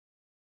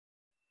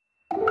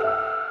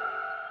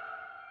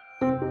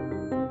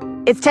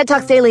It's TED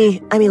Talks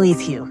Daily. I'm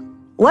Elise Hu.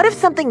 What if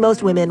something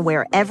most women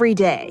wear every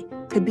day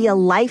could be a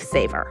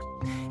lifesaver?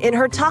 In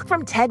her talk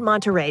from TED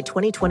Monterey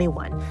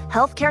 2021,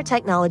 healthcare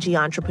technology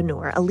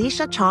entrepreneur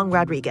Alicia Chong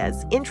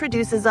Rodriguez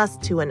introduces us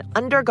to an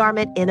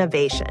undergarment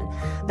innovation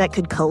that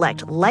could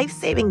collect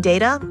life-saving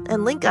data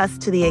and link us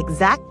to the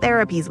exact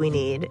therapies we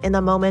need in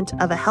the moment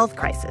of a health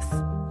crisis.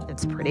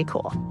 It's pretty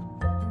cool.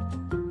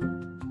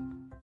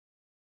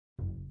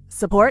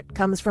 Support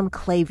comes from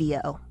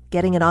Klaviyo.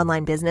 Getting an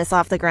online business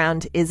off the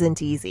ground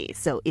isn't easy.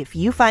 So if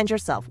you find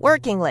yourself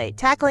working late,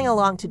 tackling a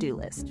long to-do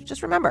list,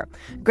 just remember,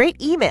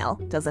 great email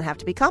doesn't have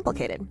to be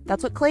complicated.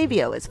 That's what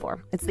Klaviyo is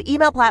for. It's the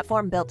email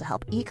platform built to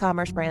help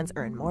e-commerce brands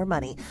earn more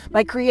money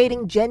by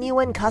creating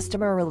genuine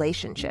customer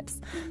relationships.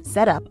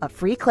 Set up a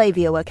free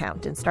Klaviyo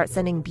account and start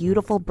sending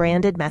beautiful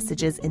branded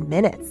messages in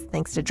minutes,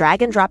 thanks to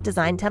drag and drop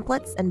design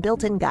templates and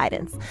built-in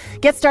guidance.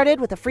 Get started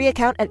with a free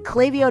account at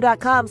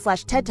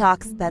klaviyo.com/TED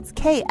Talks. That's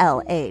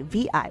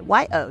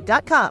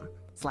KLAVIYO.com/TED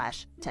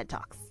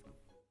Talks.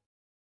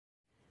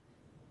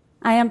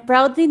 I am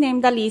proudly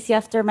named Alicia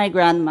after my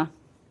grandma.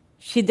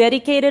 She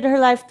dedicated her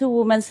life to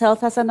women's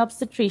health as an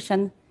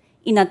obstetrician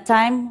in a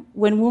time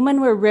when women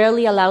were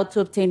rarely allowed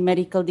to obtain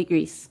medical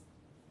degrees.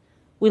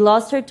 We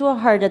lost her to a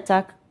heart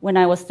attack when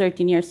I was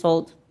 13 years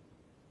old.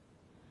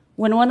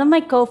 When one of my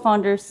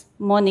co-founders,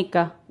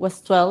 Monica, was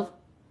 12,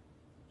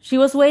 she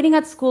was waiting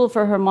at school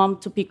for her mom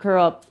to pick her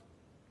up.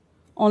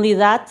 Only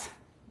that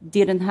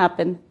didn't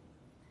happen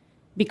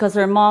because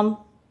her mom,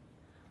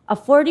 a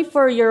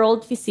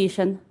 44-year-old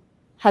physician,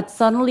 had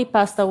suddenly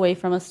passed away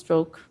from a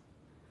stroke.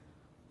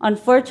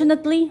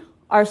 Unfortunately,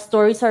 our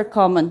stories are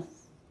common.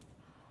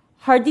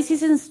 Heart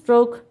disease and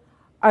stroke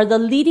are the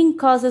leading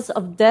causes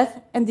of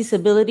death and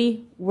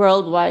disability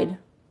worldwide.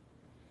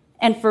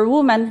 And for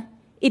women,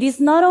 it is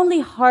not only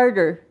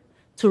harder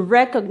to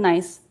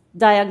recognize,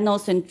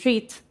 diagnose, and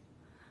treat,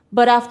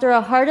 but after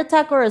a heart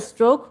attack or a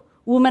stroke,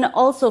 women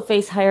also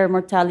face higher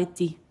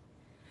mortality.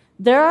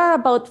 There are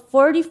about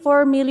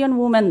 44 million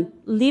women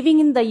living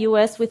in the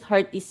US with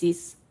heart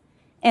disease,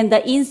 and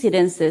the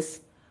incidences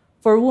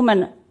for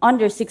women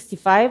under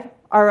 65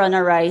 are on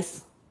a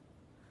rise.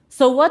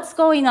 So what's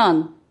going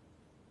on?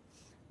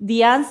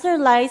 The answer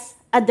lies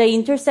at the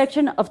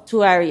intersection of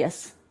two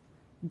areas: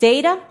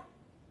 data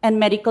and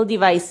medical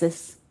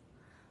devices.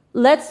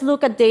 Let's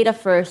look at data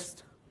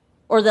first,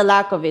 or the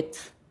lack of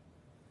it.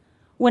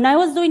 When I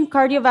was doing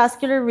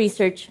cardiovascular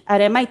research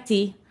at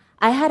MIT,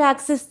 I had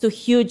access to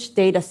huge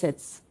data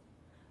sets.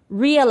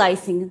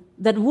 Realizing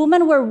that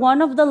women were one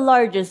of the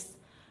largest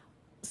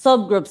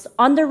subgroups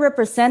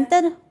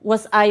underrepresented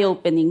was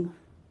eye-opening.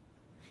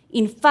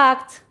 In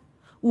fact,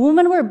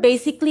 women were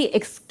basically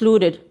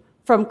excluded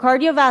from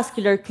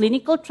cardiovascular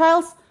clinical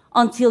trials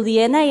until the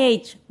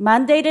NIH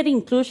mandated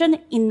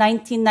inclusion in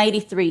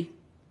 1993.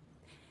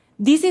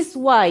 This is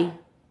why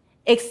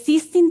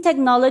existing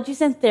technologies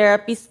and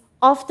therapies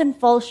often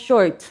fall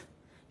short,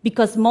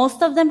 because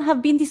most of them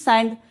have been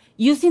designed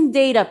using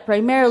data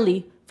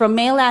primarily from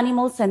male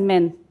animals and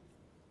men.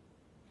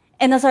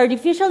 And as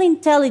artificial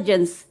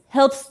intelligence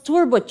helps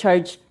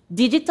turbocharge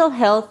digital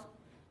health,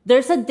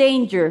 there's a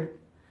danger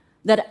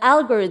that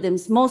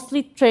algorithms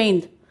mostly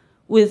trained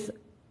with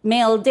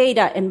male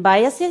data and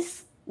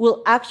biases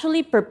will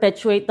actually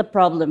perpetuate the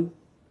problem.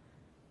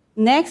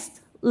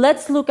 Next,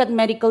 let's look at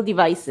medical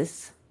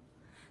devices.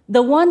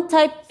 The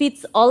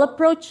one-type-fits-all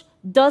approach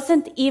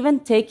doesn't even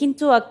take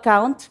into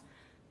account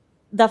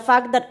the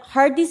fact that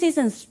heart disease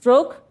and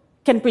stroke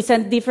can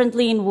present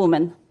differently in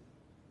women.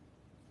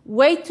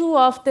 Way too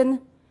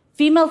often,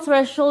 female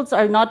thresholds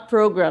are not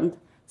programmed,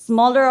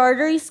 smaller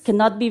arteries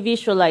cannot be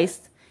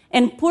visualized,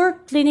 and poor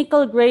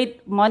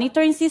clinical-grade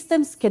monitoring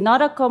systems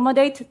cannot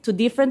accommodate to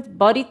different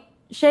body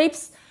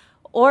shapes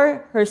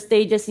or her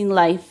stages in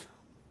life.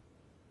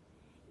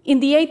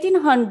 In the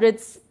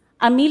 1800s,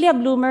 Amelia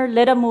Bloomer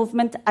led a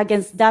movement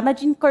against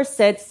damaging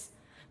corsets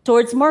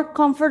towards more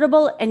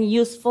comfortable and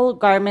useful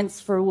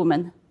garments for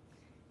women.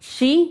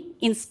 She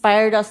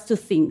inspired us to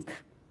think,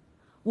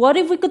 what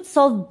if we could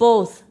solve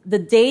both the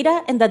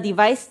data and the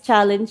device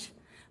challenge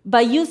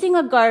by using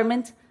a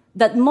garment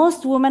that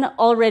most women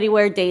already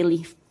wear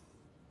daily?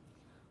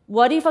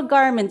 What if a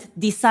garment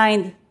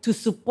designed to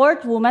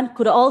support women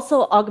could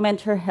also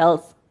augment her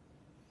health?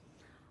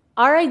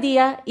 Our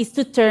idea is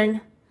to turn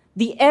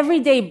the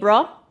everyday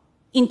bra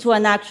into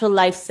an actual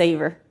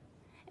lifesaver.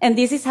 And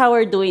this is how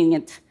we're doing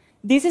it.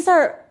 This is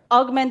our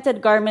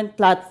augmented garment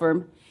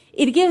platform.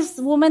 It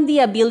gives women the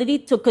ability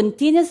to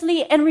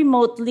continuously and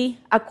remotely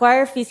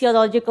acquire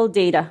physiological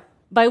data.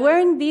 By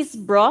wearing this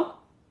bra,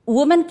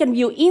 women can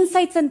view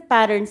insights and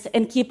patterns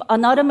and keep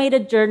an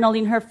automated journal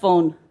in her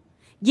phone,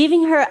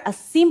 giving her a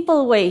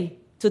simple way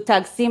to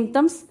tag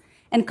symptoms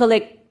and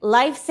collect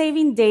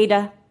life-saving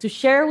data to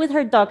share with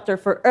her doctor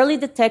for early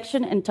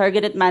detection and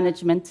targeted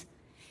management.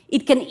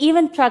 It can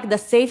even track the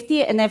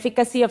safety and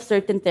efficacy of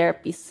certain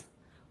therapies.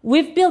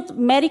 We've built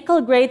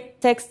medical-grade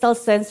textile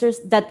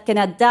sensors that can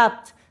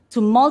adapt to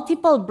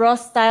multiple bra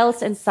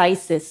styles and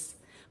sizes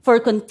for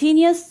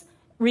continuous,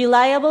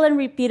 reliable, and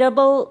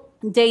repeatable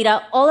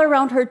data all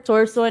around her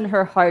torso and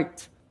her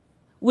heart.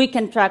 We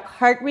can track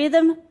heart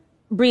rhythm,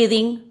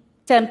 breathing,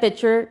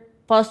 temperature,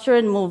 posture,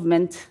 and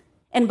movement.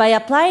 And by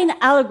applying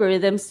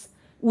algorithms,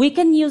 we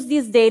can use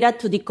this data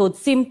to decode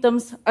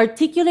symptoms,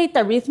 articulate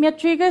arrhythmia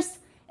triggers,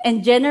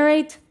 and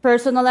generate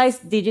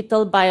personalized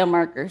digital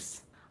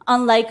biomarkers.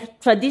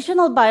 Unlike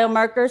traditional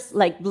biomarkers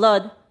like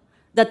blood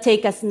that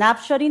take a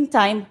snapshot in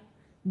time,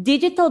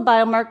 digital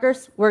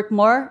biomarkers work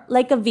more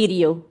like a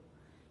video,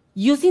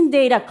 using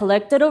data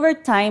collected over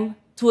time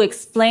to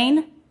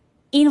explain,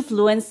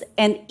 influence,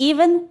 and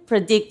even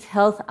predict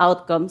health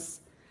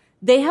outcomes.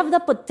 They have the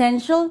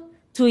potential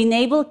to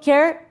enable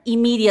care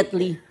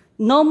immediately.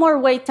 No more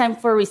wait time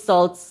for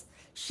results.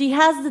 She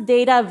has the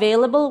data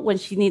available when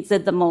she needs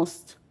it the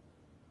most.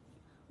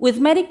 With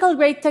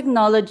medical-grade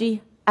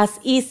technology as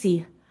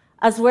easy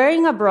as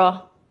wearing a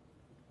bra,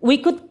 we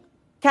could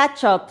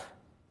catch up,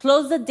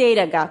 close the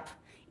data gap,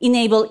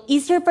 enable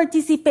easier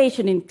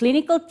participation in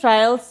clinical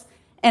trials,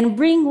 and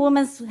bring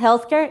women's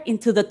healthcare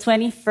into the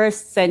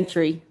 21st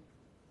century.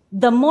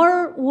 The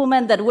more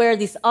women that wear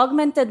this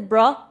augmented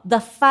bra, the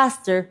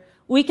faster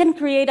we can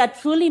create a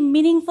truly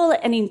meaningful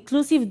and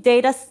inclusive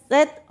data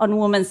set on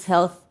women's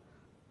health.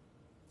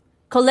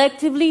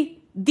 Collectively,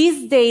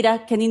 this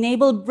data can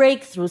enable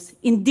breakthroughs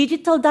in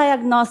digital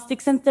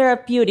diagnostics and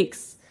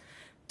therapeutics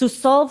to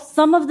solve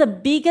some of the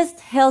biggest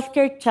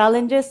healthcare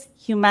challenges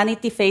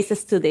humanity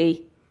faces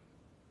today.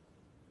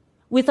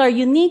 With our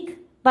unique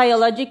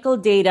biological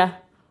data,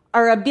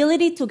 our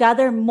ability to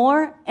gather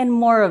more and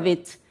more of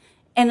it,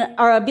 and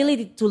our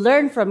ability to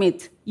learn from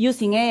it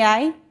using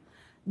AI,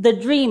 the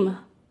dream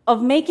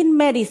of making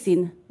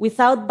medicine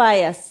without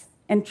bias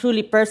and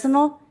truly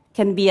personal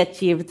can be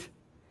achieved.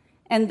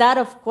 And that,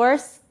 of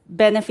course,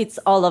 benefits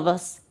all of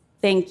us.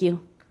 Thank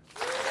you.